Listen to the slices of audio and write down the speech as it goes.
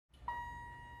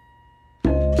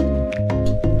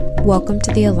Welcome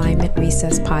to the Alignment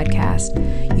Recess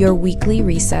podcast, your weekly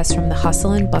recess from the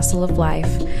hustle and bustle of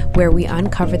life, where we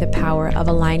uncover the power of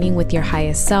aligning with your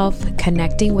highest self,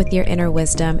 connecting with your inner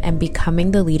wisdom, and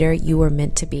becoming the leader you were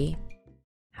meant to be.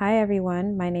 Hi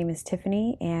everyone, my name is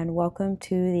Tiffany, and welcome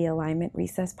to the Alignment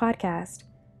Recess podcast.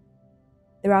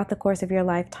 Throughout the course of your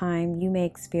lifetime, you may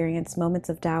experience moments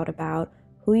of doubt about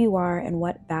who you are and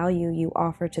what value you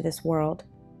offer to this world.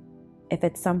 If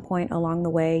at some point along the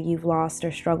way you've lost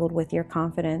or struggled with your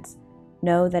confidence,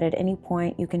 know that at any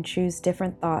point you can choose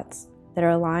different thoughts that are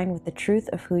aligned with the truth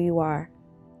of who you are,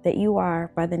 that you are,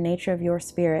 by the nature of your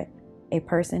spirit, a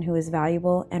person who is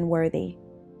valuable and worthy.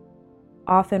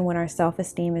 Often when our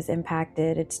self-esteem is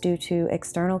impacted, it's due to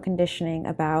external conditioning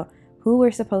about who we're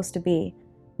supposed to be,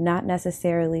 not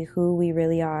necessarily who we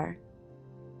really are.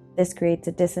 This creates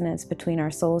a dissonance between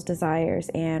our soul's desires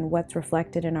and what's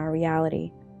reflected in our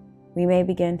reality. We may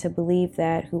begin to believe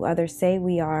that who others say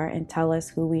we are and tell us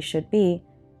who we should be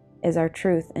is our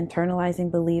truth,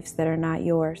 internalizing beliefs that are not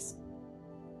yours.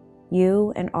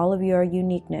 You and all of your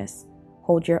uniqueness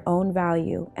hold your own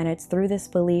value, and it's through this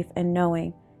belief and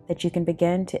knowing that you can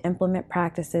begin to implement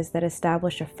practices that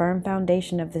establish a firm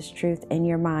foundation of this truth in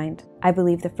your mind. I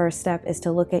believe the first step is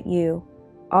to look at you,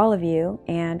 all of you,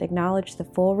 and acknowledge the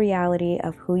full reality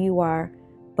of who you are,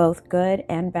 both good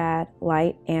and bad,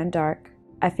 light and dark.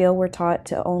 I feel we're taught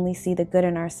to only see the good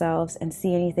in ourselves and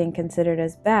see anything considered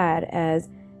as bad as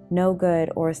no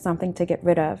good or something to get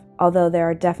rid of. Although there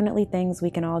are definitely things we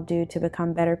can all do to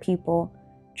become better people,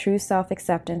 true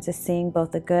self-acceptance is seeing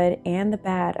both the good and the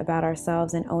bad about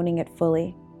ourselves and owning it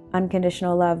fully.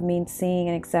 Unconditional love means seeing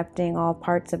and accepting all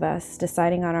parts of us,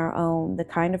 deciding on our own the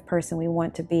kind of person we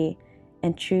want to be,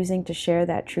 and choosing to share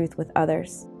that truth with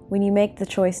others. When you make the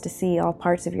choice to see all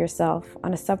parts of yourself,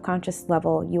 on a subconscious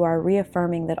level, you are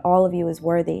reaffirming that all of you is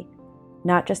worthy,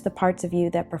 not just the parts of you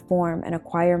that perform and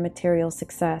acquire material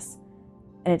success.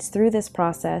 And it's through this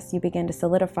process you begin to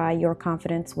solidify your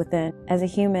confidence within. As a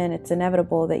human, it's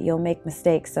inevitable that you'll make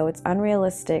mistakes, so it's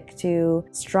unrealistic to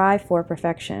strive for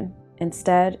perfection.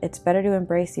 Instead, it's better to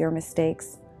embrace your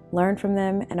mistakes, learn from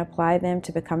them, and apply them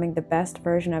to becoming the best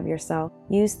version of yourself.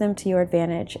 Use them to your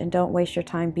advantage and don't waste your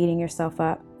time beating yourself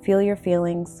up. Feel your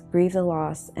feelings, grieve the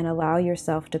loss, and allow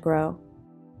yourself to grow.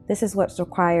 This is what's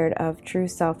required of true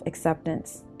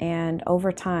self-acceptance, and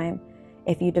over time,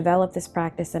 if you develop this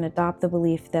practice and adopt the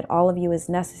belief that all of you is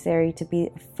necessary to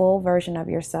be a full version of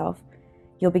yourself,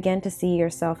 you'll begin to see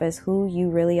yourself as who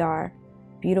you really are,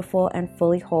 beautiful and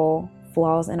fully whole,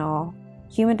 flaws and all.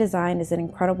 Human design is an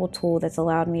incredible tool that's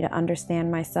allowed me to understand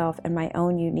myself and my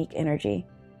own unique energy,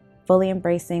 fully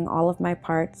embracing all of my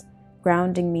parts,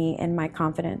 grounding me in my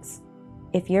confidence.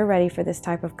 If you're ready for this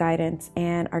type of guidance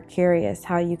and are curious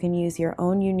how you can use your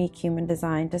own unique human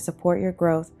design to support your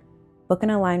growth, book an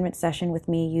alignment session with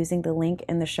me using the link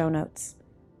in the show notes.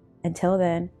 Until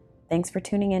then, thanks for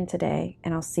tuning in today,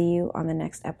 and I'll see you on the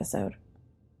next episode.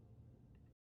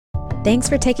 Thanks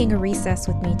for taking a recess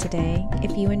with me today.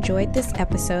 If you enjoyed this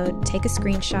episode, take a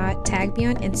screenshot, tag me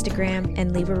on Instagram,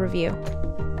 and leave a review.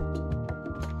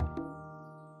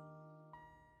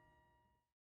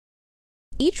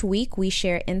 Each week, we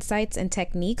share insights and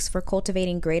techniques for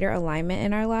cultivating greater alignment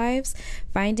in our lives,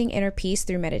 finding inner peace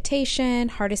through meditation,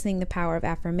 harnessing the power of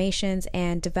affirmations,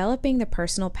 and developing the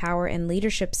personal power and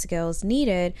leadership skills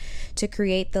needed to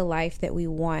create the life that we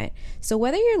want. So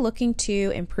whether you're looking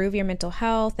to improve your mental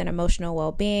health and emotional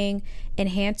well-being,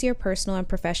 enhance your personal and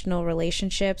professional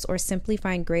relationships, or simply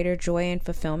find greater joy and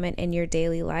fulfillment in your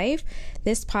daily life,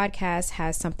 this podcast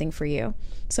has something for you.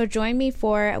 So join me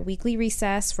for a weekly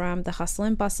recess from the hustle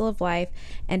and bustle of life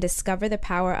and discover the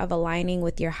power of aligning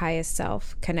with your highest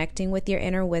self, connecting with your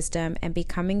inner wisdom, and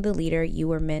becoming the leader you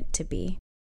were meant to be.